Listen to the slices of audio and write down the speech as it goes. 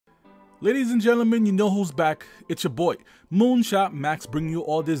Ladies and gentlemen, you know who's back. It's your boy, Moonshot Max, bringing you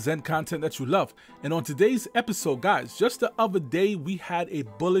all this Zen content that you love. And on today's episode, guys, just the other day, we had a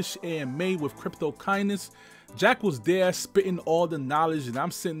bullish AMA with Crypto Kindness. Jack was there spitting all the knowledge, and I'm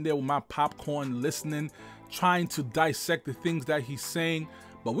sitting there with my popcorn listening, trying to dissect the things that he's saying.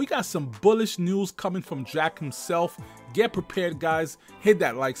 But we got some bullish news coming from Jack himself. Get prepared, guys. Hit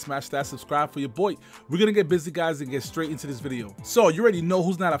that like, smash that subscribe for your boy. We're gonna get busy, guys, and get straight into this video. So you already know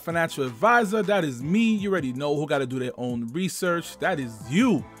who's not a financial advisor. That is me. You already know who got to do their own research. That is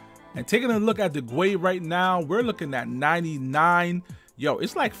you. And taking a look at the GUI right now, we're looking at 99. Yo,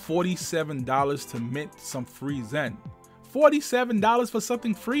 it's like $47 to mint some free Zen. $47 for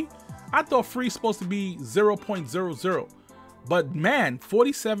something free? I thought free is supposed to be 0.00. But man,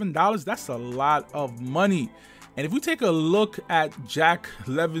 $47, that's a lot of money. And if we take a look at Jack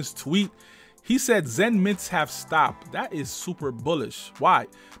Levin's tweet, he said Zen mints have stopped. That is super bullish. Why?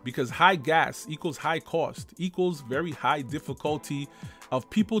 Because high gas equals high cost equals very high difficulty of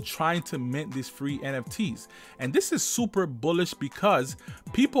people trying to mint these free NFTs. And this is super bullish because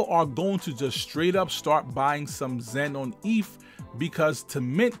people are going to just straight up start buying some Zen on ETH because to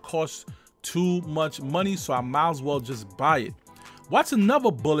mint costs too much money, so I might as well just buy it. What's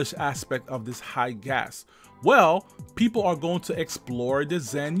another bullish aspect of this high gas? Well, people are going to explore the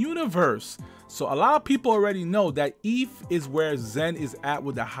Zen universe. So a lot of people already know that ETH is where Zen is at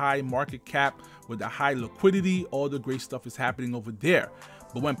with the high market cap, with the high liquidity, all the great stuff is happening over there.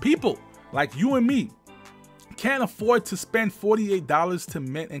 But when people like you and me can't afford to spend $48 to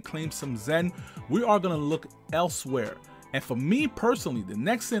mint and claim some Zen, we are gonna look elsewhere. And for me personally, the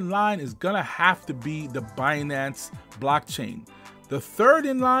next in line is gonna have to be the Binance blockchain. The third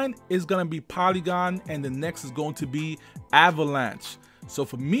in line is gonna be Polygon, and the next is going to be Avalanche. So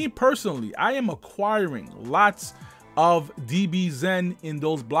for me personally, I am acquiring lots of DBZen in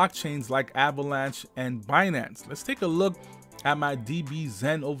those blockchains like Avalanche and Binance. Let's take a look at my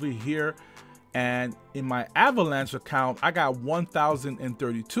DBZen over here. And in my Avalanche account, I got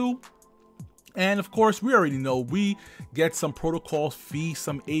 1,032. And of course, we already know we get some protocol fees,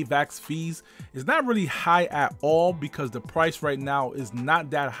 some AVAX fees. It's not really high at all because the price right now is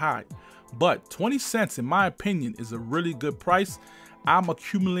not that high. But 20 cents, in my opinion, is a really good price. I'm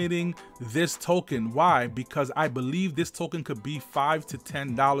accumulating this token. Why? Because I believe this token could be $5 to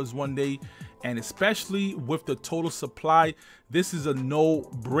 $10 one day. And especially with the total supply, this is a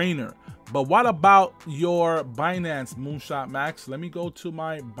no-brainer. But what about your Binance, Moonshot Max? Let me go to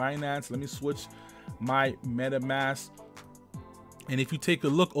my Binance. Let me switch my MetaMask. And if you take a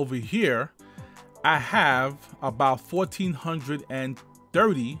look over here, I have about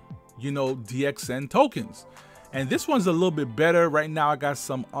 1,430, DXN tokens. And this one's a little bit better. Right now, I got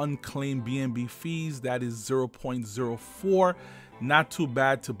some unclaimed BNB fees. That is 0.04. Not too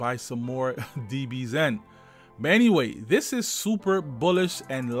bad to buy some more DBZen. But anyway, this is super bullish,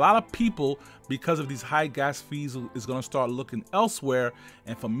 and a lot of people, because of these high gas fees, is going to start looking elsewhere.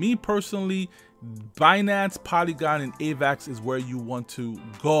 And for me personally, Binance, Polygon, and AVAX is where you want to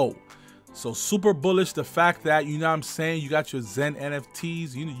go. So super bullish. The fact that, you know what I'm saying, you got your Zen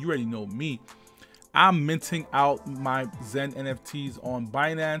NFTs. You already know me. I'm minting out my Zen NFTs on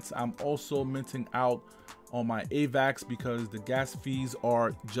Binance. I'm also minting out on my AVAX because the gas fees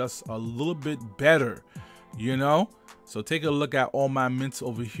are just a little bit better, So take a look at all my mints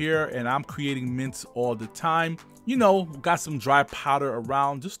over here, and I'm creating mints all the time. Got some dry powder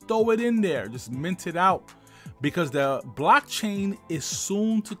around. Just throw it in there. Just mint it out because the blockchain is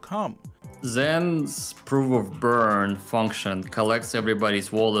soon to come. Zen's proof of burn function collects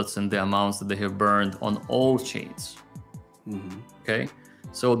everybody's wallets and the amounts that they have burned on all chains. Okay,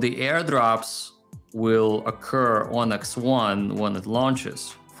 so the airdrops will occur on X1 when it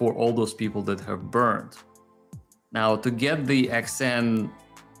launches for all those people that have burned. Now, to get the XN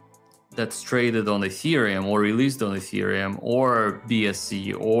that's traded on Ethereum or released on Ethereum or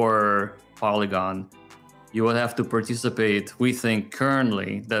BSC or Polygon, you would have to participate. We think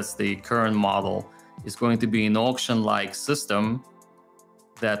currently, that's the current model, is going to be an auction-like system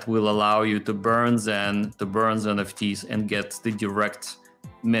that will allow you to burn Zen, to burn NFTs and get the direct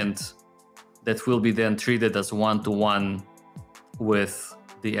mint that will be then treated as one-to-one with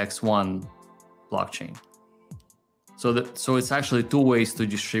the X1 blockchain. So it's actually two ways to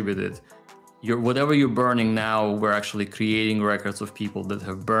distribute it. Whatever you're burning now, we're actually creating records of people that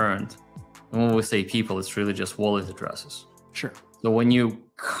have burned. And when we say people, it's really just wallet addresses. Sure. So when you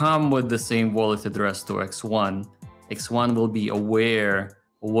come with the same wallet address to X1, X1 will be aware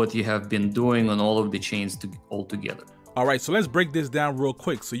of what you have been doing on all of the chains all together. All right, so let's break this down real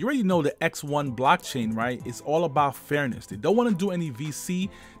quick. So you already know the X1 blockchain, right? It's all about fairness. They don't want to do any VC.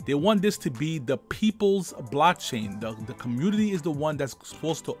 They want this to be the people's blockchain. The community is the one that's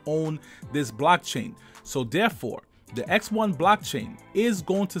supposed to own this blockchain. So therefore, the X1 blockchain is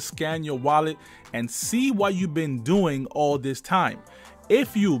going to scan your wallet and see what you've been doing all this time.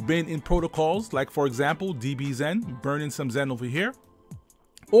 If you've been in protocols, like for example, DBZen, burning some Zen over here,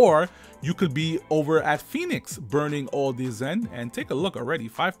 or you could be over at Phoenix burning all these Zen, and take a look already,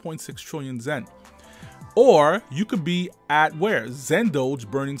 5.6 trillion Zen. Or you could be at where? Zen Doge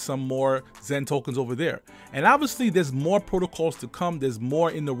burning some more Zen tokens over there. And obviously there's more protocols to come. There's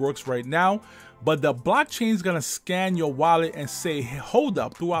more in the works right now. But the blockchain is going to scan your wallet and say, hey, hold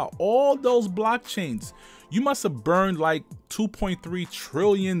up, throughout all those blockchains, you must have burned like 2.3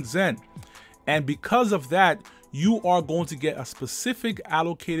 trillion Zen. And because of that, you are going to get a specific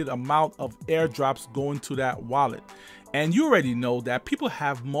allocated amount of airdrops going to that wallet. And you already know that people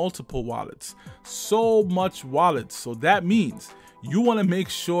have multiple wallets, so much wallets. So that means you want to make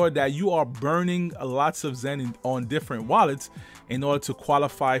sure that you are burning lots of Zen on different wallets in order to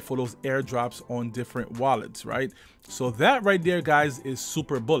qualify for those airdrops on different wallets, right? So that right there, guys, is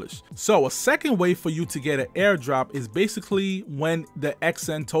super bullish. So a second way for you to get an airdrop is basically when the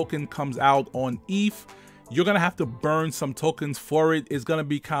XN token comes out on ETH. You're gonna have to burn some tokens for it. It's gonna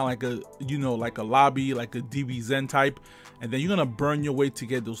be kind of like a, you know, like a lobby, like a DBZen type, and then you're gonna burn your way to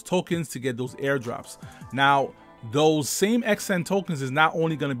get those tokens, to get those airdrops. Now, those same XN tokens is not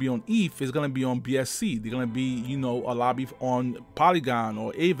only gonna be on ETH, it's gonna be on BSC. They're gonna be, you know, a lobby on Polygon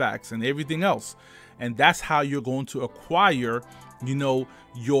or AVAX and everything else. And that's how you're going to acquire, you know,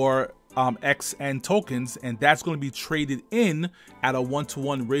 your XN tokens, and that's going to be traded in at a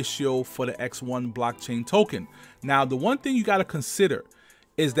 1-to-1 ratio for the X1 blockchain token. Now, the one thing you got to consider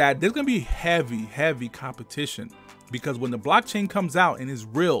is that there's going to be heavy competition, because when the blockchain comes out and is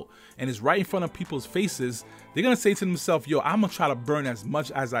real and is right in front of people's faces, they're going to say to themselves, yo, I'm going to try to burn as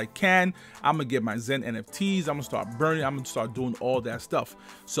much as I can. I'm going to get my Zen NFTs. I'm going to start burning. I'm going to start doing all that stuff.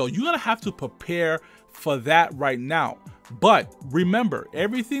 So you're going to have to prepare for that right now. But remember,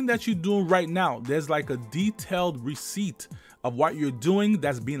 everything that you're doing right now, there's like a detailed receipt of what you're doing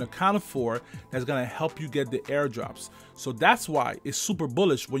that's being accounted for, that's going to help you get the airdrops. So that's why it's super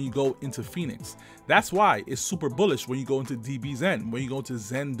bullish when you go into Phoenix. That's why it's super bullish when you go into DBZen, when you go to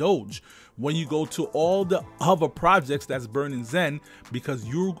Zen Doge, when you go to all the other projects that's burning Zen, because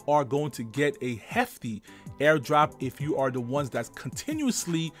you are going to get a hefty airdrop if you are the ones that's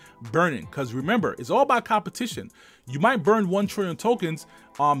continuously burning. Because remember, it's all about competition. You might burn 1 trillion tokens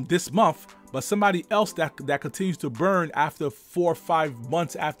this month, but somebody else that continues to burn after 4 or 5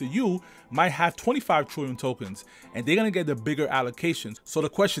 months after you might have 25 trillion tokens, and they're gonna get the bigger allocations. So the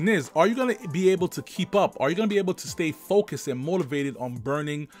question is, are you gonna be able to keep up? Are you gonna be able to stay focused and motivated on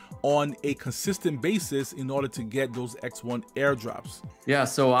burning on a consistent basis in order to get those X1 airdrops? Yeah,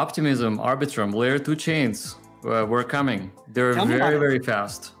 so Optimism, Arbitrum, layer 2 chains, we're coming. They're very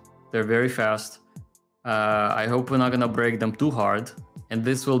fast. They're very fast. I hope we're not gonna break them too hard. And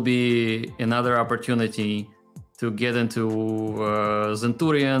this will be another opportunity to get into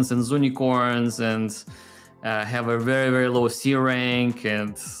Zenturians and Zunicorns and have a very low C rank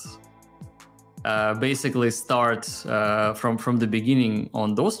and basically start from the beginning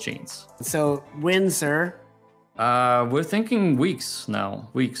on those chains. So when, sir? We're thinking weeks now.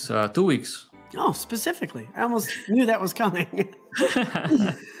 2 weeks. Oh, specifically. I almost knew that was coming.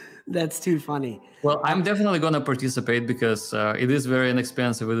 That's too funny. Well, I'm definitely going to participate because it is very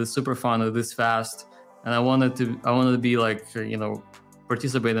inexpensive. It is super fun. It is fast, and I wanted to be like, you know,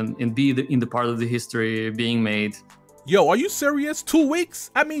 participate and be in the part of the history being made. Yo, are you serious? 2 weeks?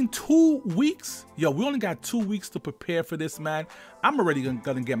 I mean, 2 weeks? Yo, we only got 2 weeks to prepare for this, man. I'm already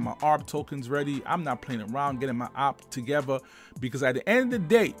gonna get my ARB tokens ready. I'm not playing around getting my opt together, because at the end of the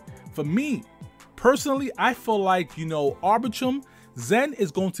day, for me personally, I feel like, you know, Arbitrum, Zen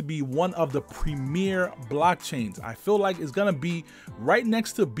is going to be one of the premier blockchains. I feel like it's going to be right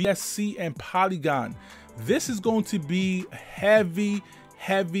next to BSC and Polygon. This is going to be heavy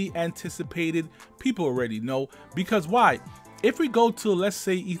anticipated. People already know, because why? If we go to, let's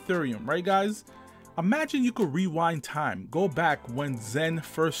say, Ethereum, right, guys? Imagine you could rewind time, go back when Zen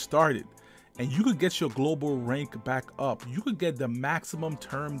first started, and you could get your global rank back up. You could get the maximum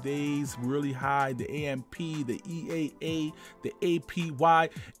term days really high, the AMP, the EAA, the APY,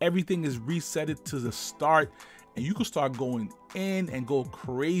 everything is resetted to the start, and you could start going in and go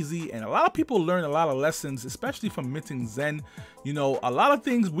crazy. And a lot of people learn a lot of lessons, especially from minting Zen. You know, a lot of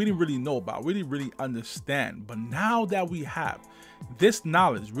things we didn't really know about, we didn't really understand. But now that we have, this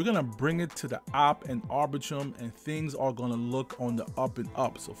knowledge, we're gonna bring it to the Opt and Arbitrum, and things are gonna look on the up and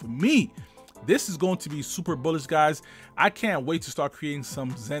up. So for me, this is going to be super bullish, guys. I can't wait to start creating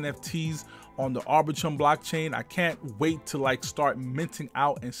some Zen NFTs on the Arbitrum blockchain. I can't wait to like start minting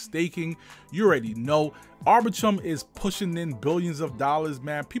out and staking. You already know Arbitrum is pushing in billions of dollars,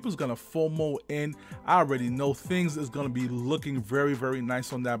 man. People's gonna FOMO in. I already know things is gonna be looking very, very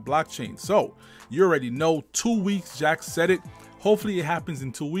nice on that blockchain. So you already know, 2 weeks, Jack said it. Hopefully it happens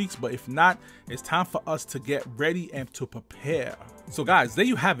in 2 weeks, but if not, it's time for us to get ready and to prepare. So guys, there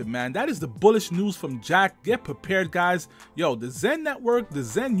you have it, man. That is the bullish news from Jack. Get prepared, guys. Yo, the Zen network, the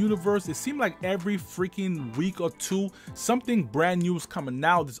Zen universe, it seemed like every freaking week or two, something brand new is coming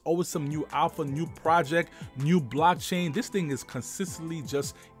out. There's always some new alpha, new project, new blockchain. This thing is consistently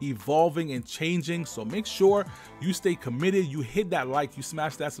just evolving and changing. So make sure you stay committed. You hit that like, you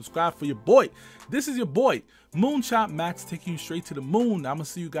smash that subscribe for your boy. This is your boy, moonshotmax, taking you straight to the moon. I'm gonna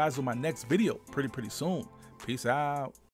see you guys on my next video pretty soon. Peace out.